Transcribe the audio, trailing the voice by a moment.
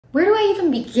Where do I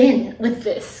even begin with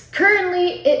this?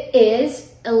 Currently, it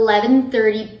is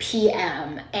 11:30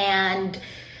 p.m. and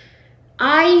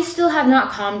I still have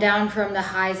not calmed down from the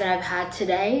highs that I've had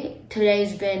today.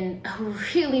 Today's been a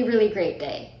really, really great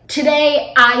day.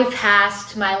 Today, I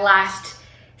passed my last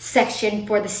section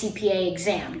for the CPA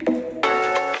exam.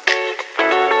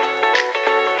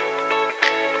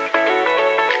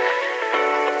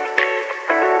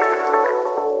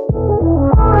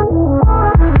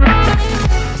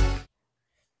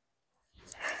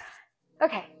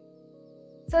 Okay,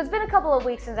 so it's been a couple of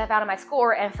weeks since I've out of my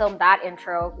score and filmed that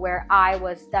intro where I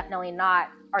was definitely not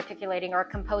articulating or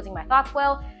composing my thoughts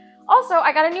well. Also,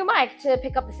 I got a new mic to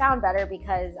pick up the sound better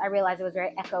because I realized it was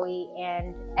very echoey.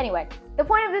 And anyway, the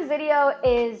point of this video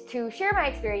is to share my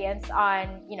experience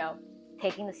on,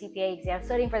 taking the CPA exam,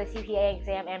 studying for the CPA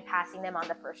exam and passing them on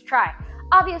the first try.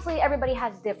 Obviously, everybody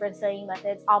has different studying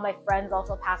methods. All my friends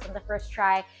also passed on the first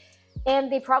try.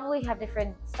 And they probably have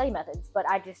different study methods, but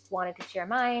I just wanted to share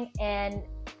mine. And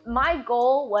my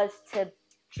goal was to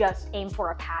just aim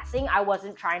for a passing. I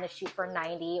wasn't trying to shoot for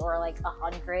 90 or like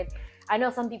 100. I know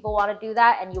some people want to do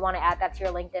that and you want to add that to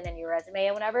your LinkedIn and your resume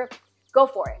and whatever. Go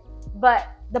for it. But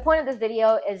the point of this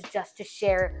video is just to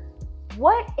share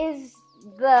what is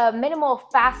the minimal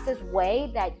fastest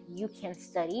way that you can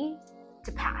study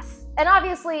to pass. And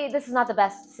obviously this is not the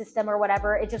best system or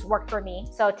whatever, it just worked for me,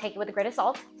 so take it with a grain of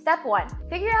salt. Step 1,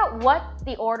 figure out what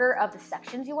the order of the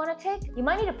sections you want to take. You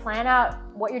might need to plan out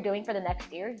what you're doing for the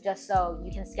next year just so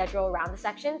you can schedule around the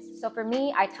sections. So for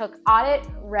me, I took audit,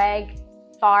 reg,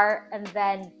 FAR, and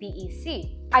then BEC.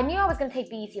 I knew I was going to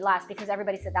take BEC last because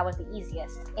everybody said that was the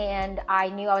easiest, and I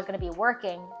knew I was going to be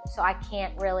working, so I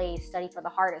can't really study for the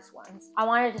hardest ones. I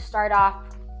wanted to start off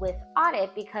with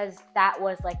audit because that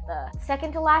was like the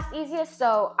second to last easiest,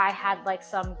 so I had like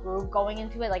some groove going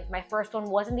into it. Like my first one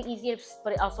wasn't the easiest,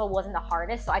 but it also wasn't the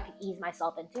hardest, so I could ease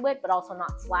myself into it but also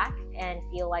not slack and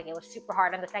feel like it was super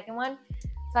hard on the second one.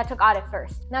 So I took audit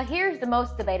first. Now here's the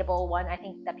most debatable one, I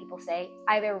think, that people say,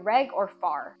 either reg or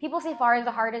FAR. People say FAR is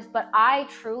the hardest, but I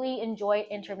truly enjoyed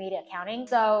intermediate accounting.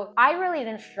 So I really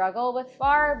didn't struggle with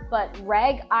FAR, but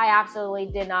reg, I absolutely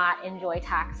did not enjoy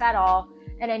tax at all.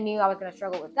 And I knew I was going to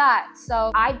struggle with that.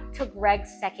 So I took reg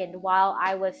second while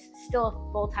I was still a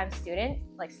full-time student,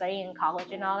 like studying in college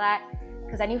and all that,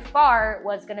 because I knew FAR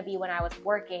was going to be when I was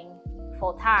working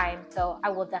full-time. So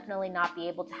I will definitely not be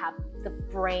able to have the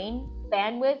brain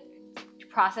bandwidth to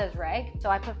process reg. So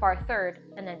I put FAR third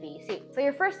and then BEC. So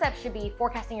your first step should be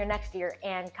forecasting your next year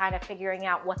and kind of figuring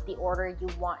out what the order you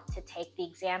want to take the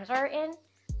exams are in.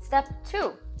 Step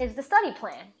 2 is the study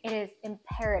plan. It is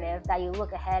imperative that you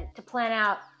look ahead to plan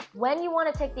out when you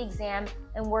want to take the exam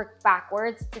and work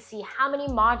backwards to see how many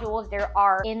modules there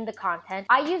are in the content.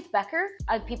 I used Becker.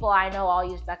 People I know all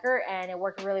use Becker and it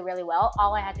worked really, really well.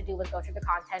 All I had to do was go through the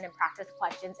content and practice the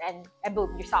questions and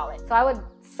boom, you're solid. So I would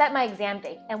set my exam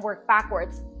date and work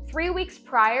backwards. 3 weeks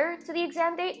prior to the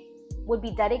exam date would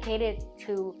be dedicated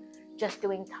to just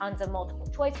doing tons of multiple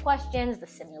choice questions, the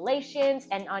simulations,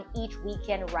 and on each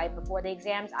weekend right before the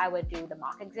exams, I would do the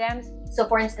mock exams. So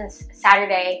for instance,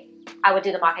 Saturday, I would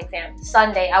do the mock exam.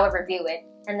 Sunday, I would review it.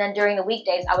 And then during the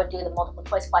weekdays, I would do the multiple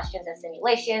choice questions and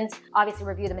simulations. Obviously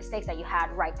review the mistakes that you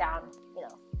had, write down,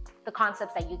 the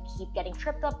concepts that you keep getting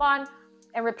tripped up on,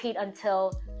 and repeat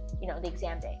until, the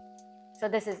exam day. So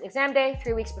this is exam day,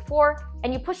 3 weeks before,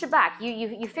 and you push it back.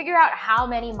 You figure out how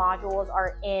many modules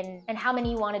are in and how many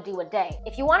you want to do a day.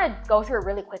 If you want to go through it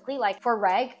really quickly, like for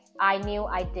reg, I knew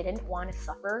I didn't want to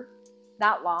suffer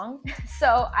that long. So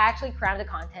I actually crammed the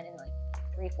content in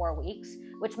like 3-4 weeks,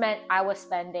 which meant I was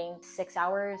spending 6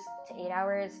 hours to 8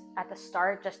 hours at the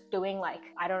start just doing like,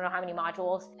 I don't know how many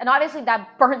modules. And obviously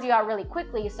that burns you out really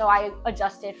quickly. So I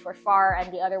adjusted for FAR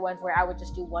and the other ones where I would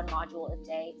just do 1 module a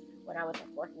day when I was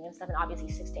working and stuff. And obviously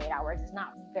 6 to 8 hours is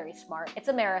not very smart. It's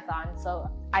a marathon, so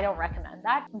I don't recommend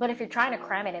that. But if you're trying to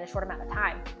cram it in a short amount of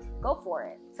time, go for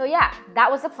it. So yeah, that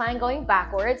was the plan going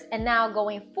backwards. And now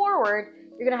going forward,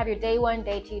 you're gonna have your day 1,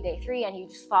 day 2, day 3, and you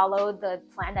just follow the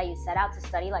plan that you set out to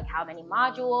study, like how many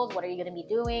modules, what are you gonna be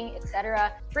doing,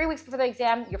 etc. 3 weeks before the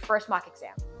exam, your first mock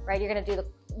exam, right? You're gonna do the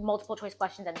multiple choice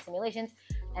questions and the simulations.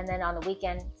 And then on the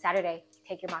weekend, Saturday,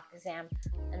 take your mock exam.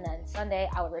 And then Sunday,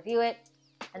 I would review it,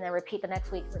 and then repeat the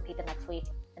next week,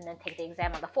 and then take the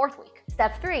exam on the 4th week.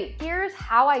 Step 3, here's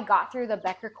how I got through the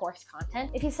Becker course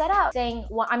content. If you set out saying,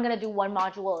 well, I'm gonna do 1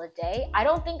 module a day, I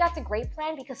don't think that's a great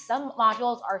plan because some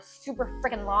modules are super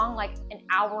freaking long, like an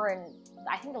hour, and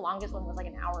I think the longest one was like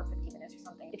an hour, 15 minutes or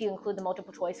something. If you include the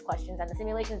multiple choice questions and the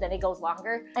simulations, then it goes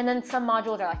longer. And then some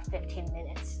modules are like 15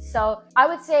 minutes. So I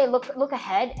would say look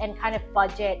ahead and kind of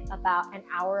budget about an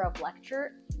hour of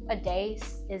lecture a day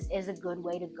is a good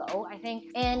way to go, I think.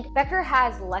 And Becker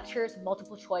has lectures,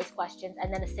 multiple choice questions,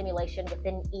 and then a simulation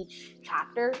within each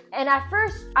chapter. And at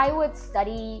first, I would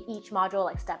study each module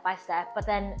like step by step, but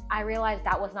then I realized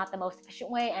that was not the most efficient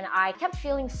way, and I kept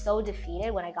feeling so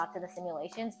defeated when I got to the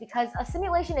simulations, because a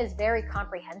simulation is very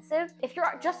comprehensive. If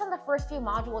you're just on the first few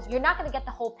modules, you're not going to get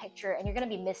the whole picture, and you're going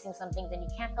to be missing some things, and you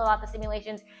can't fill out the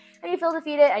simulations, and you feel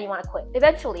defeated, and you want to quit.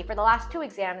 Eventually, for the last 2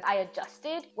 exams, I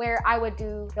adjusted where I would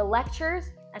do the lectures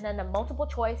and then the multiple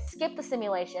choice, skip the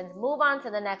simulations, move on to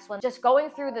the next one, just going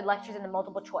through the lectures and the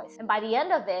multiple choice. And by the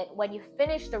end of it, when you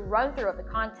finish the run through of the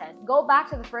content, go back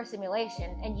to the first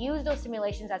simulation and use those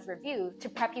simulations as review to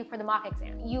prep you for the mock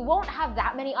exam. You won't have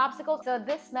that many obstacles, so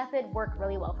this method worked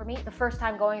really well for me. The first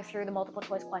time going through the multiple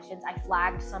choice questions, I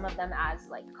flagged some of them as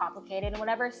like complicated and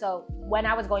whatever, so when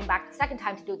I was going back the second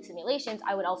time to do the simulations,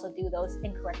 I would also do those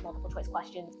incorrect multiple choice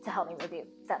questions to help me review.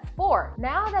 Step 4,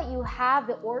 now that you have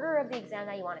the order of the exam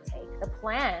that you want to take, the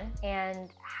plan,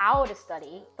 and how to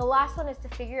study, the last one is to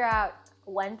figure out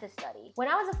when to study. When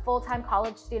I was a full-time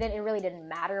college student, it really didn't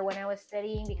matter when I was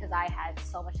studying because I had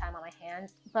so much time on my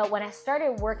hands. But when I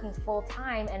started working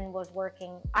full-time and was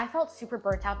working, I felt super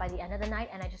burnt out by the end of the night,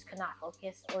 and I just could not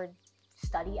focus or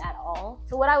study at all.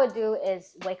 So what I would do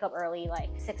is wake up early, like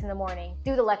 6 in the morning,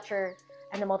 do the lecture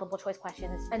and the multiple choice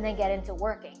questions, and then get into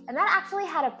working. And that actually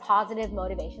had a positive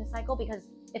motivation cycle, because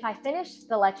if I finished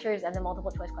the lectures and the multiple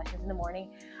choice questions in the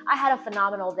morning, I had a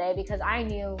phenomenal day because I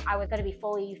knew I was going to be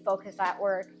fully focused at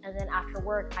work, and then after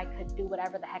work I could do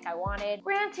whatever the heck I wanted.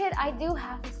 Granted, I do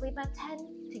have to sleep at 10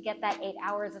 to get that 8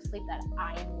 hours of sleep that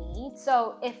I need.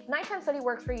 So if nighttime study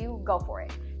works for you, go for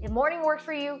it. If morning works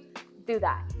for you, do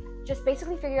that. Just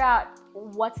basically figure out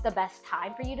what's the best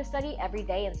time for you to study every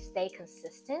day and stay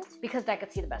consistent, because that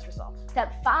gets you the best results.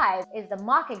 Step 5 is the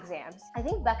mock exams. I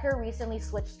think Becker recently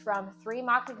switched from 3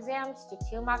 mock exams to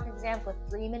 2 mock exams with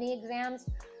 3 mini exams.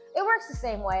 It works the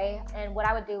same way, and what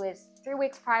I would do is 3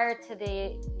 weeks prior to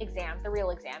the exam, the real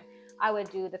exam, I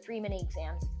would do the 3 mini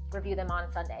exams, review them on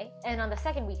Sunday, and on the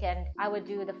second weekend, I would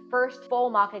do the first full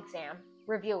mock exam,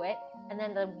 review it, and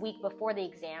then the week before the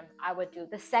exam, I would do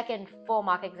the second full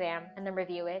mock exam and then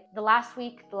review it. The last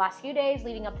week, the last few days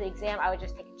leading up to the exam, I would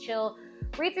just take a chill,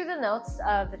 read through the notes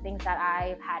of the things that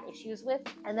I've had issues with,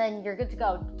 and then you're good to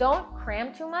go. Don't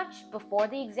cram too much before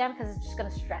the exam because it's just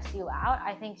going to stress you out.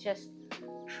 I think just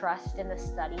trust in the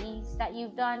studies that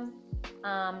you've done.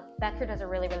 Becker does a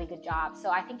really, really good job.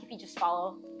 So I think if you just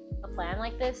follow a plan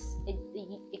like this,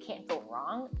 it can't go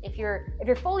wrong. If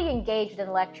you're fully engaged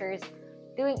in lectures,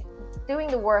 doing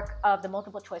the work of the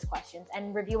multiple choice questions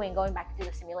and reviewing, going back to do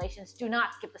the simulations, do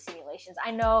not skip the simulations.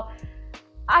 I know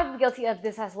I'm guilty of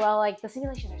this as well. Like, the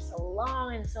simulations are so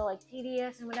long and so like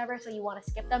tedious and whatever, so you want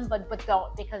to skip them, but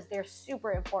don't, because they're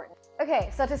super important. Okay,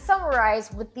 so to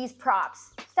summarize with these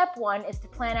props, step 1 is to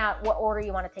plan out what order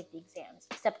you want to take the exams.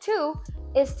 Step 2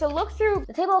 is to look through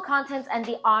the table of contents and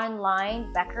the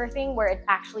online Becker thing where it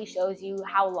actually shows you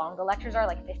how long the lectures are,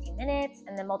 like 15 minutes,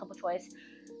 and then multiple choice.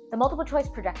 The multiple choice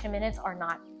projection minutes are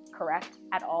not correct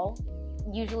at all.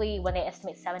 Usually when they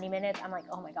estimate 70 minutes, I'm like,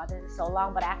 oh my God, this is so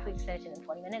long, but I actually just finished it in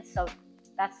 20 minutes. So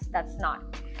that's not,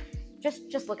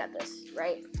 just look at this,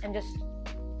 right? And just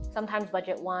sometimes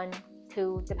budget 1,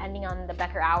 2, depending on the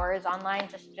Becker hours online,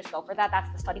 just go for that.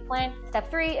 That's the study plan. Step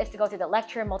 3 is to go through the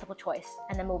lecture and multiple choice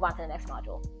and then move on to the next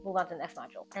module.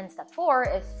 And step 4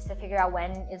 is to figure out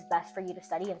when is best for you to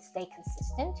study and stay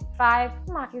consistent. 5,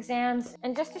 mock exams.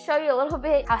 And just to show you a little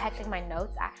bit how hectic my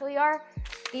notes actually are,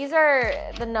 these are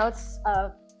the notes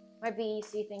of my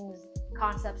BEC things,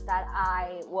 concepts that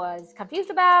I was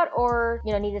confused about or,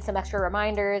 needed some extra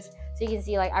reminders. So you can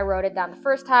see, like, I wrote it down the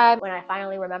first time. When I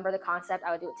finally remember the concept,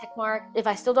 I would do a tick mark. If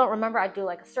I still don't remember, I'd do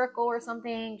like a circle or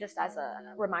something, just as a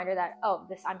reminder that, oh,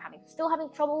 this I'm still having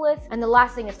trouble with. And the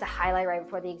last thing is to highlight right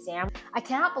before the exam. I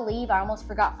cannot believe I almost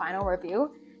forgot final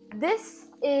review. This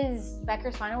is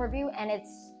Becker's final review, and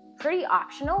it's pretty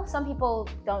optional. Some people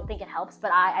don't think it helps,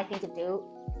 but I think it do.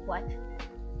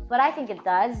 But I think it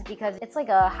does, because it's like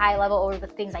a high level over the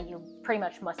things that you pretty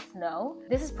much must know.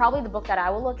 This is probably the book that I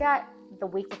will look at the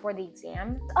week before the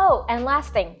exam. Oh, and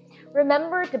last thing,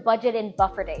 remember to budget in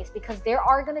buffer days, because there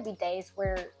are going to be days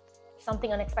where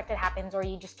something unexpected happens or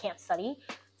you just can't study.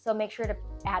 So make sure to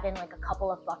add in like a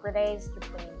couple of buffer days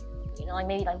between, like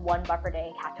maybe like 1 buffer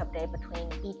day, catch-up day between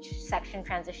each section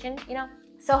transition,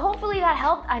 So hopefully that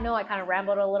helped. I know I kind of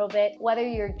rambled a little bit. Whether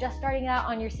you're just starting out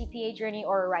on your CPA journey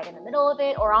or right in the middle of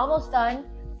it or almost done,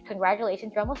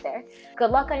 congratulations, you're almost there. Good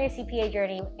luck on your CPA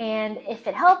journey. And if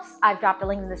it helps, I've dropped a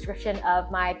link in the description of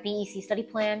my BEC study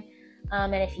plan.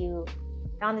 And if you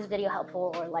found this video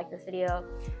helpful or liked this video,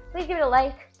 please give it a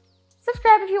like,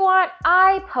 Subscribe if you want.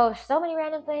 I post so many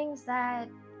random things that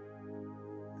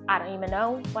I don't even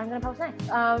know what I'm gonna post next.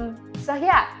 So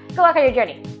yeah, good luck on your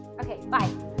journey. Okay,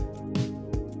 bye.